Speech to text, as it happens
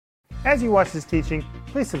As you watch this teaching,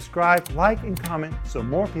 please subscribe, like, and comment so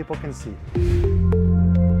more people can see.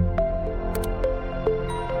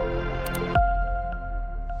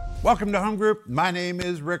 Welcome to Home Group. My name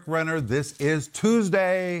is Rick Renner. This is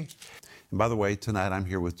Tuesday. And by the way, tonight I'm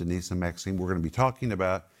here with Denise and Maxine. We're going to be talking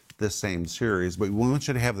about this same series, but we want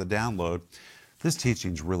you to have the download. This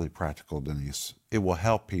teaching is really practical, Denise. It will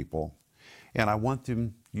help people. And I want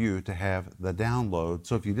you to have the download.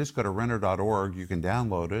 So if you just go to renner.org, you can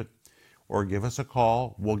download it or give us a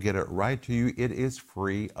call. We'll get it right to you. It is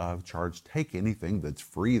free of charge. Take anything that's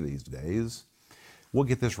free these days. We'll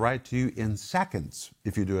get this right to you in seconds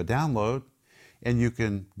if you do a download, and you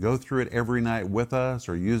can go through it every night with us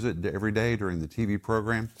or use it every day during the TV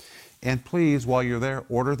program. And please, while you're there,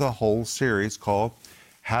 order the whole series called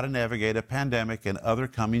How to Navigate a Pandemic and Other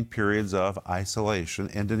Coming Periods of Isolation.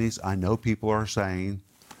 And Denise, I know people are saying,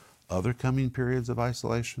 other coming periods of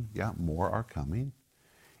isolation? Yeah, more are coming.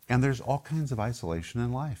 And there's all kinds of isolation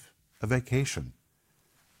in life. A vacation.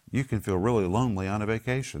 You can feel really lonely on a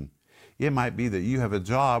vacation. It might be that you have a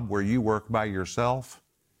job where you work by yourself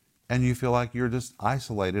and you feel like you're just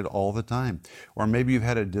isolated all the time. Or maybe you've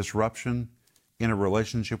had a disruption in a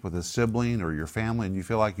relationship with a sibling or your family and you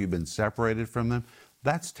feel like you've been separated from them.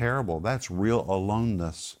 That's terrible. That's real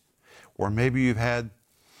aloneness. Or maybe you've had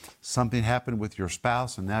something happen with your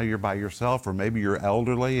spouse and now you're by yourself, or maybe you're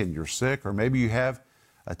elderly and you're sick, or maybe you have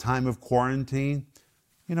a time of quarantine.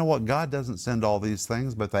 You know what? God doesn't send all these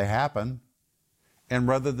things, but they happen. And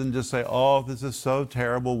rather than just say, oh, this is so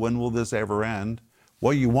terrible, when will this ever end?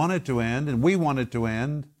 Well, you want it to end, and we want it to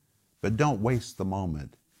end, but don't waste the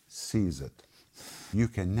moment. Seize it. You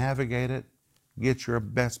can navigate it, get your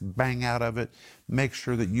best bang out of it, make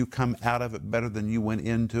sure that you come out of it better than you went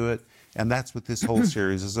into it. And that's what this whole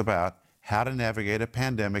series is about, how to navigate a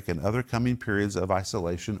pandemic and other coming periods of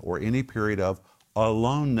isolation or any period of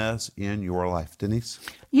aloneness in your life. Denise?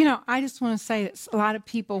 You know, I just want to say that a lot of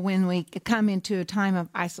people, when we come into a time of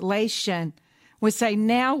isolation, would say,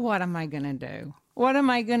 now what am I going to do? What am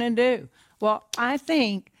I going to do? Well, I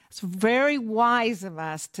think it's very wise of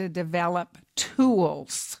us to develop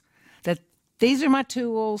tools. That these are my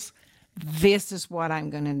tools. This is what I'm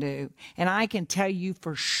going to do. And I can tell you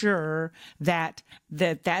for sure that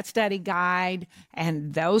study guide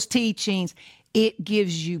and those teachings, it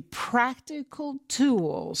gives you practical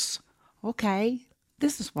tools. Okay,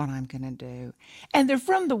 this is what I'm going to do. And they're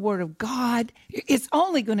from the Word of God. It's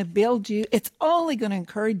only going to build you. It's only going to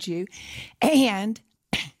encourage you. And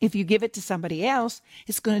if you give it to somebody else,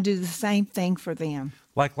 it's going to do the same thing for them.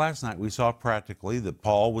 Like last night, we saw practically that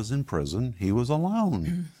Paul was in prison. He was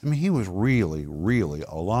alone. I mean, he was really, really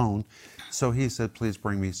alone. So he said, please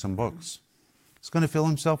bring me some books. He's going to fill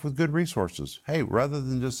himself with good resources. Hey, rather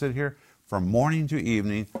than just sit here from morning to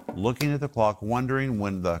evening, looking at the clock, wondering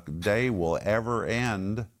when the day will ever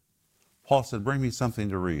end, Paul said, bring me something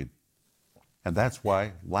to read. And that's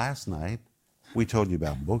why last night we told you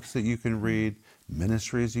about books that you can read,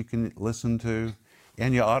 ministries you can listen to,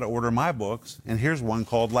 and you ought to order my books. And here's one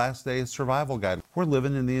called Last Days Survival Guide. We're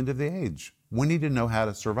living in the end of the age. We need to know how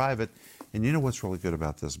to survive it. And you know what's really good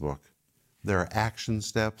about this book? There are action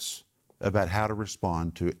steps about how to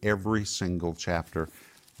respond to every single chapter.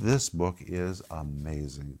 This book is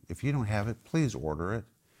amazing. If you don't have it, please order it.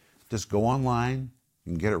 Just go online.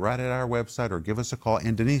 You can get it right at our website or give us a call.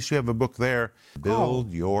 And Denise, you have a book there,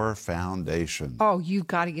 Build Your Foundation. Oh, you've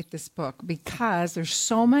got to get this book because there's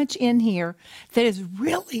so much in here that is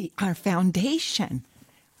really our foundation.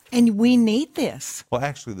 And we need this. Well,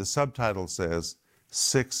 actually, the subtitle says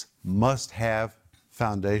 6 must-have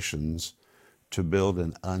foundations to build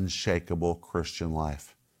an unshakable Christian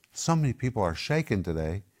life. So many people are shaken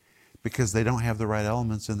today because they don't have the right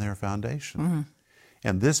elements in their foundation. Mm-hmm.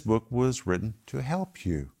 And this book was written to help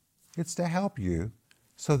you. It's to help you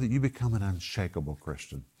so that you become an unshakable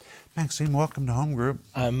Christian. Maxine, welcome to Home Group.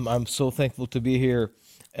 I'm so thankful to be here.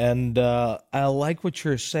 And I like what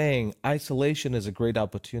you're saying. Isolation is a great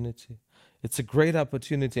opportunity. It's a great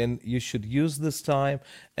opportunity, and you should use this time.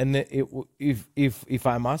 And if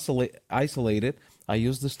I'm isolated, I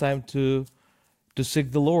use this time to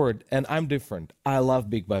seek the Lord, and I'm different. I love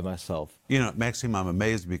being by myself. You know, Maxime, I'm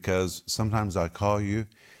amazed because sometimes I call you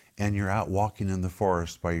and you're out walking in the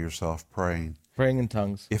forest by yourself praying. Praying in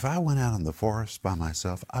tongues. If I went out in the forest by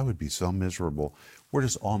myself, I would be so miserable. We're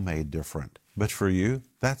just all made different. But for you,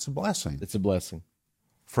 that's a blessing. It's a blessing.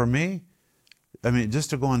 For me, I mean,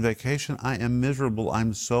 just to go on vacation, I am miserable.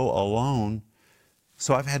 I'm so alone.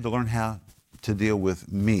 So I've had to learn how to deal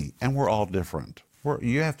with me, and we're all different.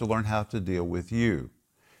 You have to learn how to deal with you.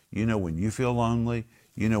 You know when you feel lonely.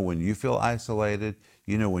 You know when you feel isolated.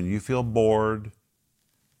 You know when you feel bored.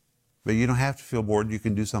 But you don't have to feel bored. You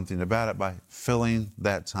can do something about it by filling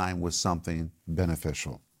that time with something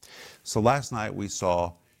beneficial. So last night we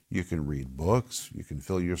saw you can read books, you can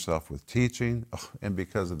fill yourself with teaching, and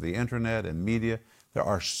because of the internet and media, there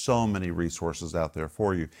are so many resources out there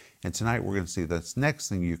for you. And tonight we're going to see this next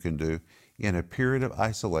thing you can do in a period of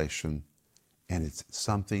isolation, and it's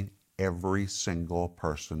something every single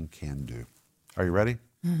person can do. Are you ready?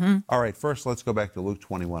 Mm-hmm. All right, first let's go back to Luke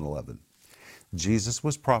 21:11. Jesus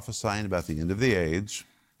was prophesying about the end of the age,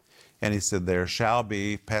 and he said, there shall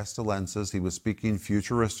be pestilences. He was speaking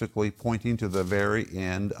futuristically, pointing to the very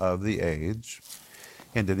end of the age.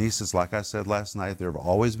 And Denise is, like I said last night, there have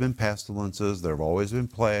always been pestilences, there have always been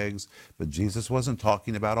plagues, but Jesus wasn't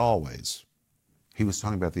talking about always. He was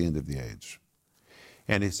talking about the end of the age.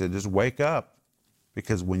 And he said, just wake up,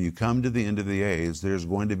 because when you come to the end of the age, there's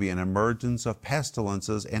going to be an emergence of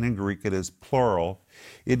pestilences, and in Greek it is plural.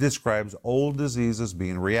 It describes old diseases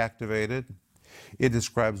being reactivated. It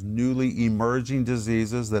describes newly emerging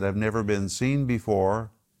diseases that have never been seen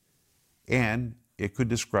before, and it could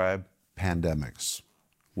describe pandemics.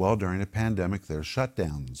 Well, during a pandemic, there's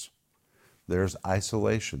shutdowns, there's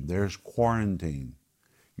isolation, there's quarantine.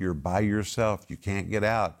 You're by yourself, you can't get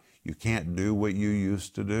out, you can't do what you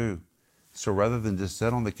used to do. So rather than just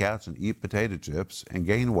sit on the couch and eat potato chips and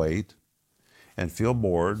gain weight and feel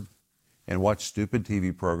bored and watch stupid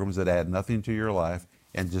TV programs that add nothing to your life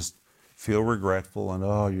and just feel regretful and,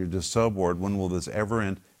 oh, you're just so bored, when will this ever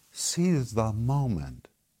end? Seize the moment.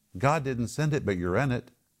 God didn't send it, but you're in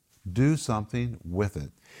it. Do something with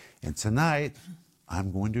it. And tonight,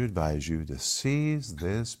 I'm going to advise you to seize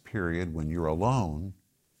this period when you're alone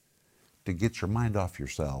to get your mind off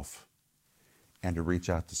yourself and to reach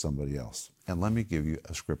out to somebody else. And let me give you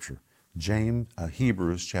a scripture.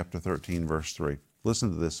 Hebrews chapter 13, verse 3.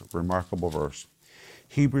 Listen to this remarkable verse.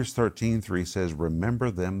 Hebrews 13:3 says,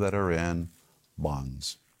 remember them that are in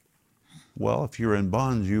bonds. Well, if you're in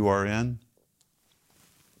bonds, you are in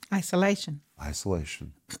Isolation.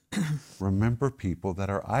 Isolation. Remember people that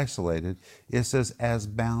are isolated. It says, as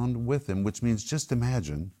bound with them, which means just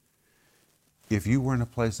imagine if you were in a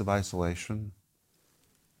place of isolation,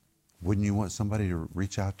 wouldn't you want somebody to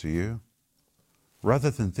reach out to you?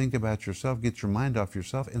 Rather than think about yourself, get your mind off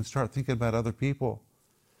yourself and start thinking about other people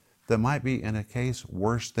that might be in a case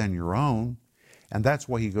worse than your own. And that's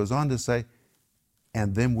why he goes on to say,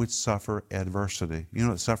 and them which suffer adversity. You know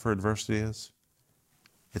what suffer adversity is?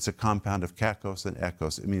 It's a compound of kakos and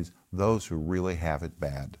ekos. It means those who really have it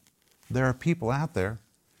bad. There are people out there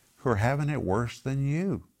who are having it worse than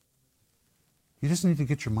you. You just need to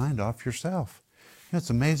get your mind off yourself. You know,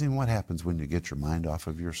 it's amazing what happens when you get your mind off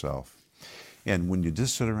of yourself. And when you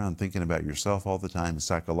just sit around thinking about yourself all the time,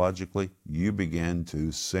 psychologically, you begin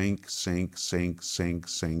to sink.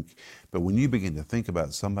 But when you begin to think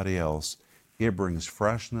about somebody else, it brings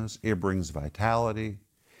freshness, it brings vitality,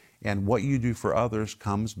 and what you do for others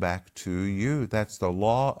comes back to you. That's the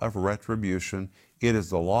law of retribution. It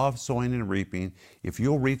is the law of sowing and reaping. If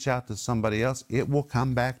you'll reach out to somebody else, it will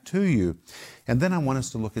come back to you. And then I want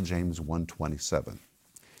us to look at James 1:27.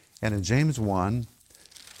 And in James 1,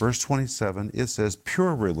 verse 27, it says,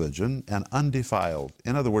 pure religion and undefiled.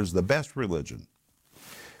 In other words, the best religion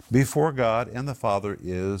before God and the Father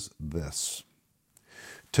is this: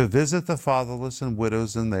 to visit the fatherless and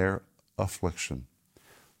widows in their affliction.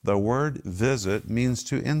 The word visit means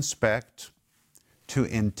to inspect, to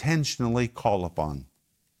intentionally call upon,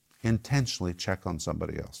 intentionally check on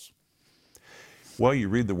somebody else. Well, you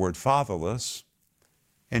read the word fatherless,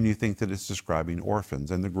 and you think that it's describing orphans.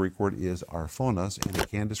 And the Greek word is arphonos, and it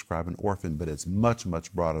can describe an orphan, but it's much,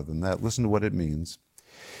 much broader than that. Listen to what it means.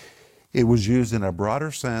 It was used in a broader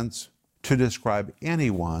sense to describe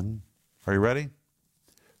anyone, are you ready,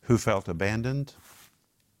 who felt abandoned,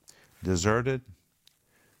 deserted,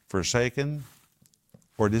 forsaken,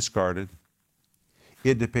 or discarded.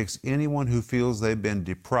 It depicts anyone who feels they've been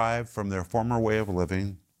deprived from their former way of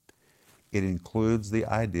living. It includes the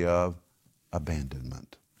idea of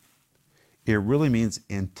abandonment. It really means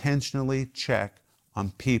intentionally check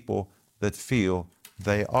on people that feel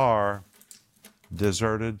they are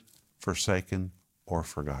deserted, forsaken, or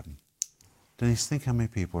forgotten. Denise, think how many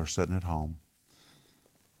people are sitting at home.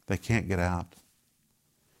 They can't get out.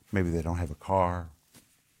 Maybe they don't have a car.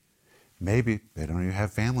 Maybe they don't even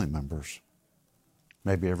have family members.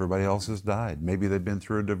 Maybe everybody else has died. Maybe they've been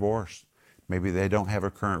through a divorce. Maybe they don't have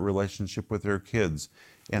a current relationship with their kids,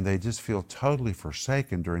 and they just feel totally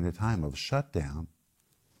forsaken during a time of shutdown.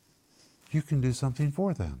 You can do something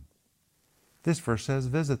for them. This verse says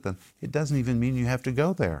visit them. It doesn't even mean you have to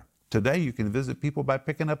go there. Today you can visit people by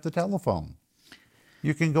picking up the telephone.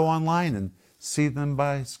 You can go online and see them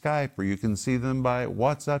by Skype, or you can see them by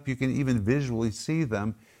WhatsApp. You can even visually see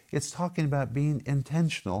them. It's talking about being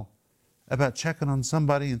intentional, about checking on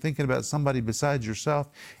somebody and thinking about somebody besides yourself.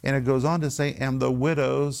 And it goes on to say, and the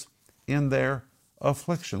widows in their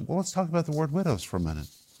affliction. Well, let's talk about the word widows for a minute.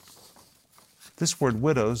 This word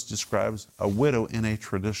widows describes a widow in a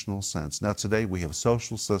traditional sense. Now, today we have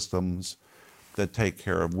social systems that take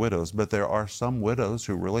care of widows, but there are some widows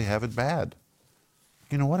who really have it bad.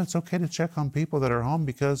 You know what? It's okay to check on people that are home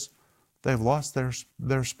because they've lost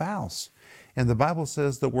their spouse. And the Bible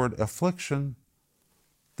says the word affliction,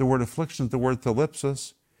 the word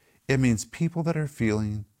thalipsis, it means people that are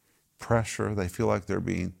feeling pressure. They feel like they're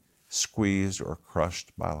being squeezed or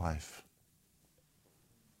crushed by life.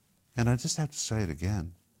 And I just have to say it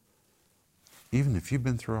again. Even if you've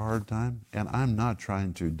been through a hard time, and I'm not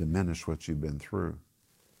trying to diminish what you've been through,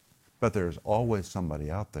 but there's always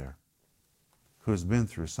somebody out there who's been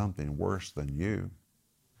through something worse than you.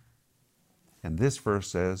 And this verse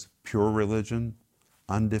says, pure religion,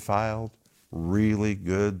 undefiled, really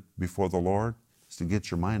good before the Lord, is to get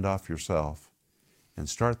your mind off yourself and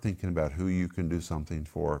start thinking about who you can do something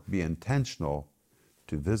for. Be intentional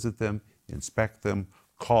to visit them, inspect them,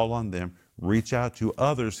 call on them, reach out to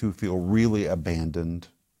others who feel really abandoned,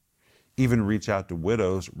 even reach out to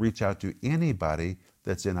widows, reach out to anybody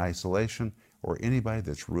that's in isolation or anybody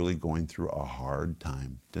that's really going through a hard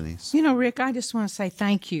time. Denise? You know, Rick, I just want to say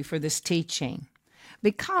thank you for this teaching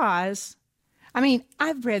because,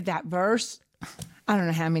 I've read that verse, I don't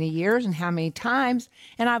know how many years and how many times,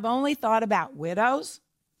 and I've only thought about widows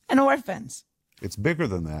and orphans. It's bigger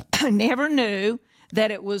than that. I never knew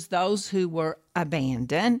that it was those who were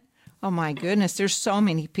abandoned. Oh my goodness, there's so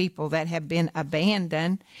many people that have been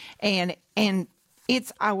abandoned, and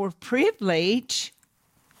it's our privilege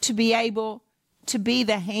to be able to be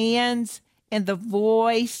the hands and the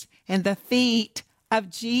voice and the feet of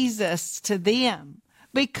Jesus to them,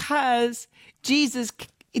 because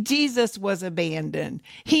Jesus was abandoned.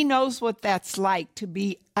 He knows what that's like to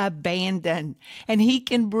be abandoned, and he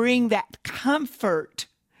can bring that comfort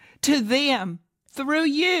to them through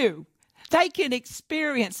you. They can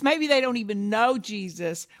experience, maybe they don't even know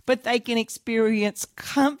Jesus, but they can experience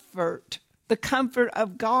comfort, the comfort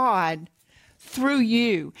of God through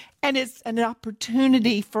you. And it's an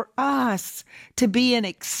opportunity for us to be an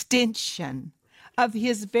extension of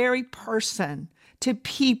his very person to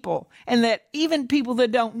people, and that even people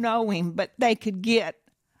that don't know him, but they could get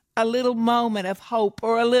a little moment of hope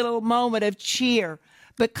or a little moment of cheer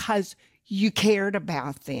because you cared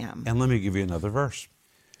about them. And let me give you another verse.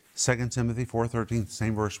 2 Timothy 4:13,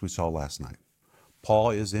 same verse we saw last night.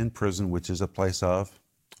 Paul is in prison, which is a place of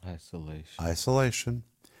isolation.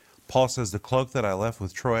 Paul says, the cloak that I left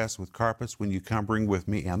with Troas with Carpus, when you come, bring with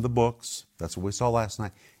me, and the books. That's what we saw last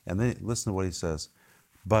night. And then listen to what he says.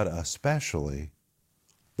 But especially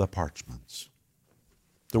the parchments.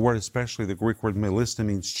 The word especially, the Greek word melista,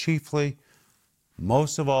 means chiefly,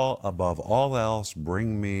 most of all, above all else,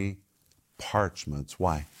 bring me parchments.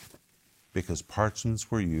 Why? Because parchments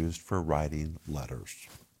were used for writing letters.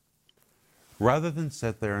 Rather than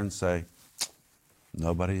sit there and say,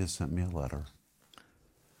 nobody has sent me a letter.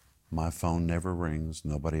 My phone never rings.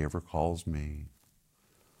 Nobody ever calls me.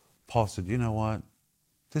 Paul said, you know what?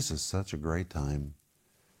 This is such a great time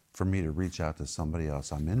for me to reach out to somebody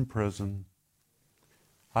else. I'm in prison.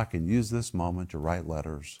 I can use this moment to write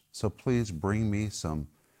letters. So please bring me some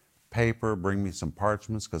paper, bring me some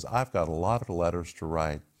parchments, because I've got a lot of letters to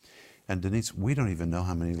write. And Denise, we don't even know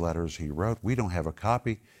how many letters he wrote. We don't have a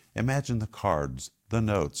copy. Imagine the cards, the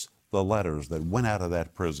notes, the letters that went out of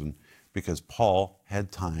that prison because Paul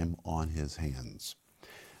had time on his hands.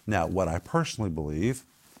 Now, what I personally believe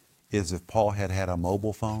is if Paul had had a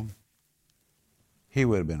mobile phone, he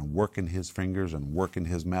would have been working his fingers and working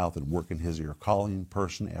his mouth and working his ear, calling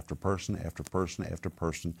person after person after person after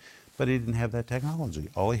person. But he didn't have that technology.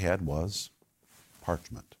 All he had was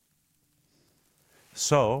parchment.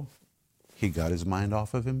 So he got his mind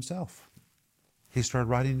off of himself. He started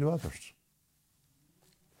writing to others.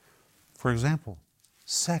 For example,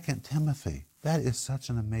 2 Timothy. That is such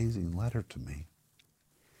an amazing letter to me.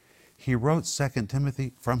 He wrote 2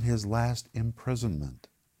 Timothy from his last imprisonment.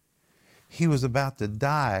 He was about to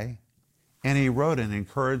die, and he wrote an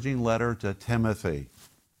encouraging letter to Timothy.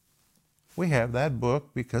 We have that book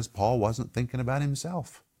because Paul wasn't thinking about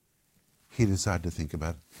himself. He decided to think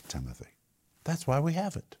about Timothy. That's why we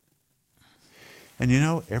have it. And you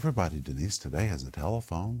know, everybody, Denise, today has a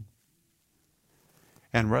telephone.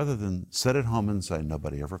 And rather than sit at home and say,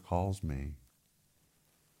 nobody ever calls me,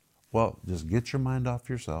 well, just get your mind off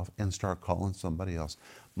yourself and start calling somebody else.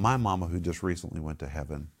 My mama, who just recently went to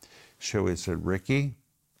heaven, She always said, Ricky,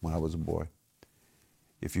 when I was a boy,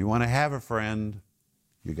 if you want to have a friend,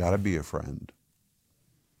 you got to be a friend.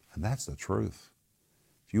 And that's the truth.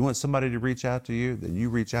 If you want somebody to reach out to you, then you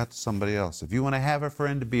reach out to somebody else. If you want to have a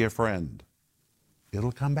friend to be a friend,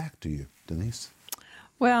 it'll come back to you. Denise?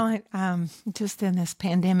 Well, just in this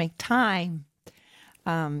pandemic time,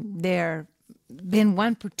 there been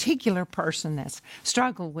one particular person that's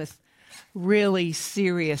struggled with really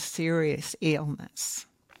serious illness.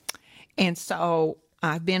 And so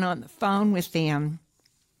I've been on the phone with them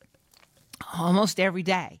almost every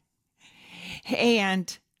day.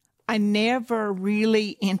 And I never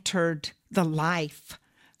really entered the life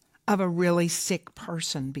of a really sick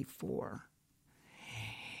person before.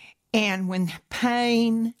 And when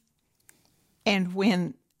pain and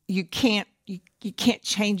when you can't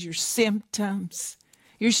change your symptoms,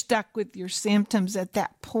 you're stuck with your symptoms at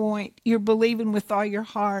that point. You're believing with all your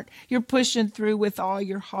heart. You're pushing through with all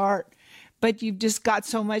your heart, but you've just got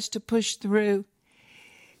so much to push through.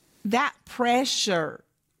 That pressure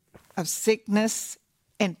of sickness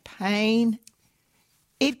and pain,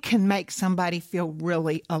 it can make somebody feel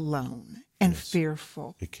really alone and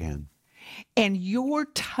fearful. It can. And your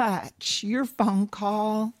touch, your phone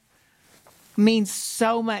call means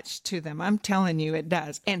so much to them. I'm telling you, it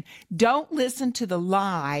does. And don't listen to the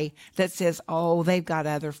lie that says, oh, they've got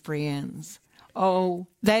other friends. Oh,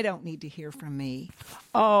 they don't need to hear from me.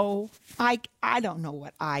 Oh, I don't know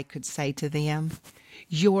what I could say to them.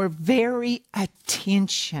 Your very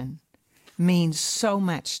attention means so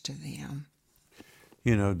much to them.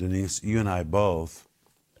 You know, Denise, you and I both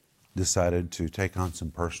decided to take on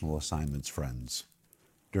some personal assignments, friends,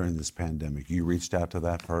 during this pandemic. You reached out to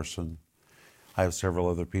that person. I have several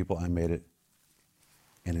other people. I made it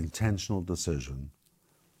an intentional decision.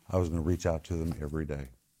 I was going to reach out to them every day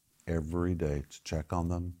to check on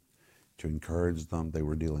them, to encourage them. They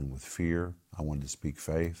were dealing with fear. I wanted to speak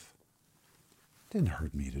faith. It didn't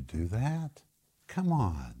hurt me to do that. Come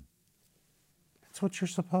on. That's what you're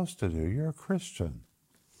supposed to do. You're a Christian.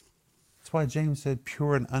 That's why James said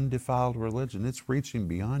pure and undefiled religion. It's reaching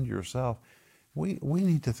beyond yourself. We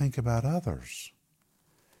need to think about others.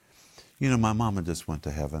 You know, my mama just went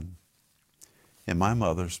to heaven, and my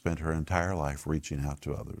mother spent her entire life reaching out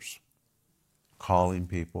to others, calling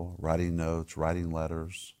people, writing notes, writing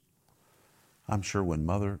letters. I'm sure when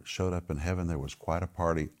Mother showed up in heaven, there was quite a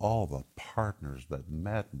party. All the partners that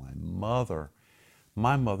met my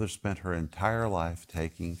mother spent her entire life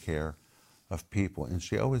taking care of people. And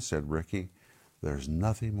she always said, Ricky, there's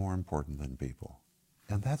nothing more important than people.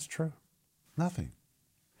 And that's true. Nothing.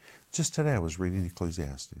 Just today I was reading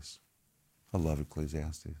Ecclesiastes. I love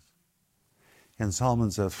Ecclesiastes. And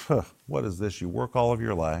Solomon says, what is this? You work all of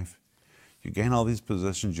your life, you gain all these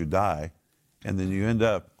possessions, you die, and then you end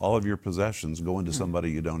up, all of your possessions going to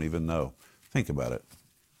somebody you don't even know. Think about it.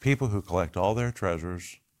 People who collect all their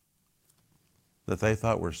treasures that they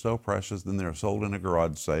thought were so precious, then they're sold in a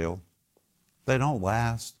garage sale. They don't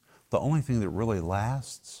last. The only thing that really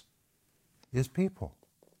lasts is people.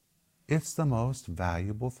 It's the most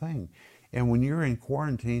valuable thing. And when you're in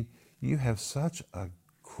quarantine, you have such a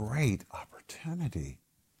great opportunity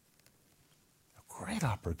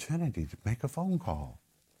to make a phone call,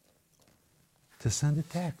 to send a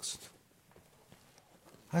text.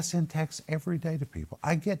 I send texts every day to people.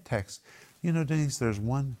 I get texts. You know, Denise, there's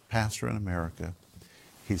one pastor in America.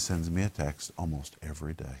 He sends me a text almost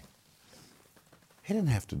every day. He didn't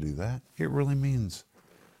have to do that. It really means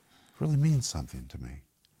something to me.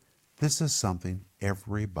 This is something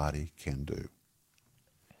everybody can do.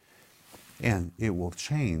 And it will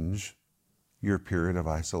change your period of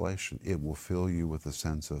isolation. It will fill you with a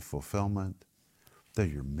sense of fulfillment, that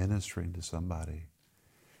you're ministering to somebody,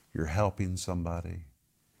 you're helping somebody,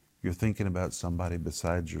 you're thinking about somebody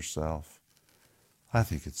besides yourself. I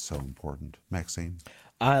think it's so important. Maxine?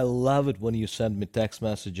 I love it when you send me text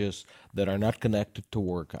messages that are not connected to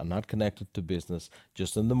work, are not connected to business.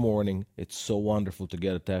 Just in the morning, it's so wonderful to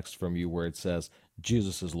get a text from you where it says,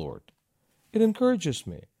 Jesus is Lord. It encourages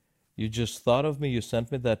me. You just thought of me, you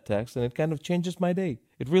sent me that text, and it kind of changes my day.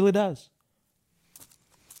 It really does.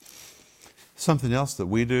 Something else that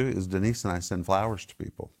we do is Denise and I send flowers to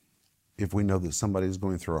people. If we know that somebody's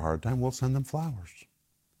going through a hard time, we'll send them flowers.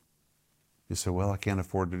 You say, well, I can't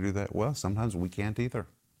afford to do that. Well, sometimes we can't either,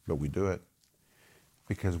 but we do it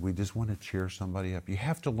because we just want to cheer somebody up. You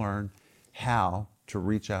have to learn how to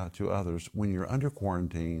reach out to others when you're under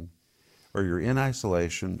quarantine or you're in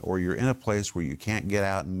isolation or you're in a place where you can't get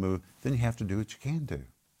out and move. Then you have to do what you can do.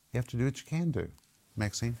 You have to do what you can do.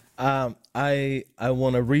 Maxine? I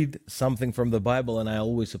want to read something from the Bible, and I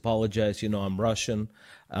always apologize. You know, I'm Russian.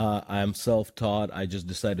 I'm self-taught. I just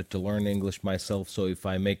decided to learn English myself. So if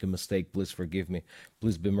I make a mistake, please forgive me.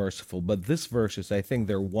 Please be merciful. But these verses, I think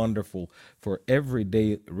they're wonderful for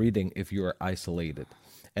everyday reading if you are isolated.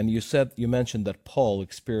 And you mentioned that Paul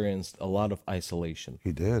experienced a lot of isolation.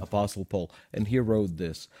 He did. Apostle Paul. And he wrote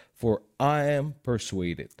this, "For I am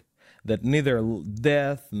persuaded that neither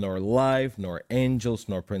death, nor life, nor angels,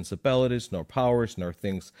 nor principalities, nor powers, nor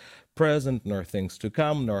things present, nor things to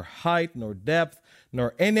come, nor height, nor depth,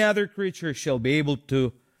 nor any other creature shall be able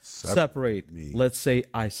to separate me." Let's say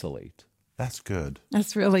isolate. That's good.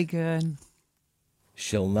 That's really good.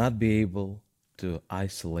 Shall not be able to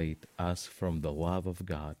isolate us from the love of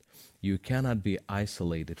God. You cannot be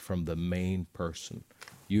isolated from the main person.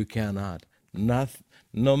 You cannot.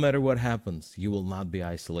 No matter what happens, you will not be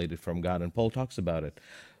isolated from God. And Paul talks about it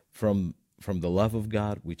from the love of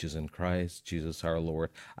God, which is in Christ Jesus our Lord.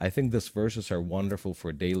 I think these verses are wonderful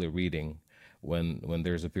for daily reading when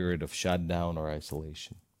there's a period of shutdown or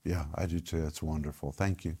isolation. Yeah, I do too. It's wonderful.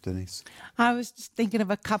 Thank you, Denise. I was just thinking of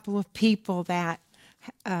a couple of people that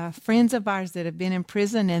friends of ours that have been in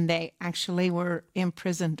prison, and they actually were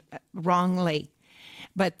imprisoned wrongly.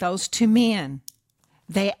 But those two men,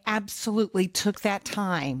 they absolutely took that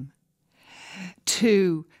time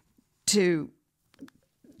to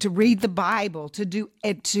read the Bible,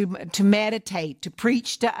 to meditate, to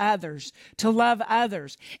preach to others, to love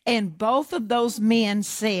others. And both of those men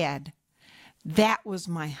said, that was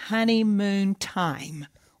my honeymoon time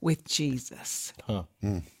with Jesus. Huh.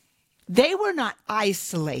 They were not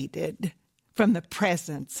isolated from the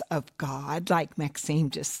presence of God, like Maxime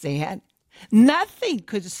just said. Nothing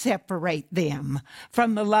could separate them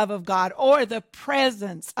from the love of God or the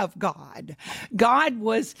presence of God. God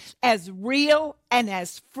was as real and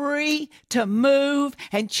as free to move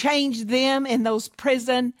and change them in those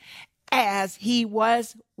prisons as he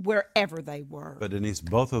was wherever they were. But Denise,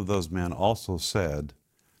 both of those men also said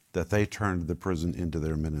that they turned the prison into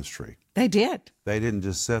their ministry. They did. They didn't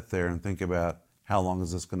just sit there and think about how long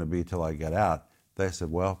is this going to be till I get out. They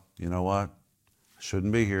said, well, you know what? I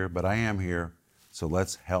shouldn't be here, but I am here. So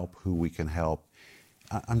let's help who we can help.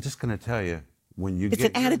 I'm just going to tell you, when you It's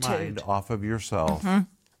get an your attitude. mind off of yourself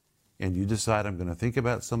and you decide I'm going to think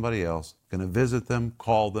about somebody else, going to visit them,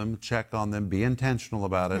 call them, check on them, be intentional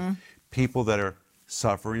about it. People that are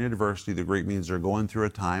suffering adversity, the Greek means they're going through a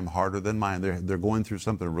time harder than mine. They're going through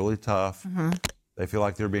something really tough. They feel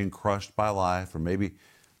like they're being crushed by life, or maybe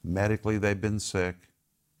medically they've been sick.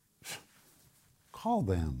 Call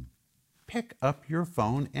them. Pick up your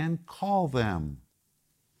phone and call them.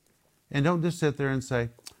 And don't just sit there and say,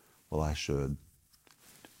 well, I should.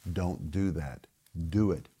 Don't do that.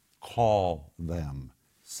 Do it. Call them.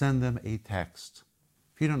 Send them a text.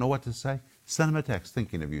 If you don't know what to say, send them a text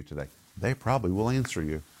thinking of you today. They probably will answer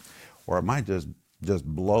you. Or it might just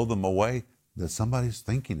blow them away that somebody's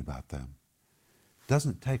thinking about them. It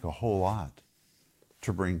doesn't take a whole lot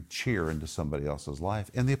to bring cheer into somebody else's life.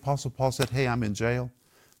 And the Apostle Paul said, hey, I'm in jail.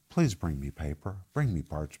 Please bring me paper. Bring me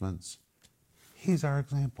parchments. He's our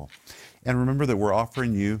example. And remember that we're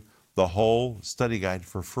offering you the whole study guide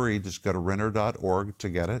for free. Just go to renner.org to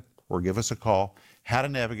get it, or give us a call. How to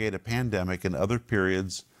navigate a pandemic and other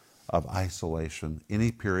periods of isolation,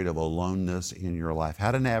 any period of aloneness in your life.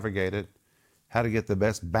 How to navigate it, how to get the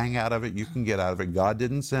best bang out of it you can get out of it. God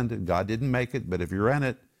didn't send it, God didn't make it, but if you're in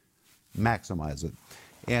it, maximize it.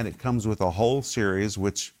 And it comes with a whole series,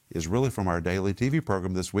 which is really from our daily TV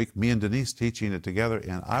program this week. Me and Denise teaching it together,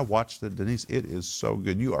 and I watched it. Denise, it is so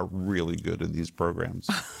good. You are really good in these programs.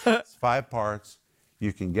 It's 5 parts.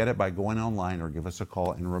 You can get it by going online or give us a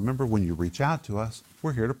call. And remember, when you reach out to us,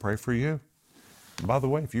 we're here to pray for you. And by the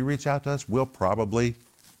way, if you reach out to us, we'll probably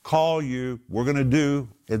call you. We're going to do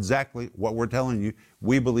exactly what we're telling you.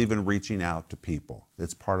 We believe in reaching out to people.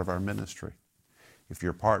 It's part of our ministry. If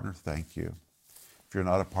you're a partner, thank you. If you're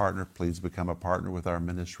not a partner, please become a partner with our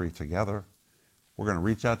ministry together. We're going to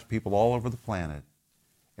reach out to people all over the planet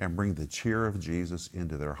and bring the cheer of Jesus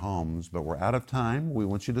into their homes. But we're out of time. We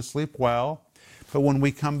want you to sleep well. But when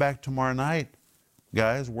we come back tomorrow night,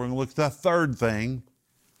 guys, we're going to look at the third thing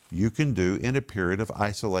you can do in a period of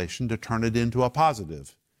isolation to turn it into a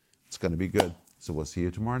positive. It's going to be good. So we'll see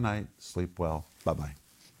you tomorrow night. Sleep well. Bye-bye.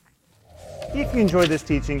 If you enjoyed this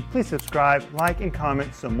teaching, please subscribe, like, and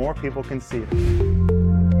comment so more people can see it.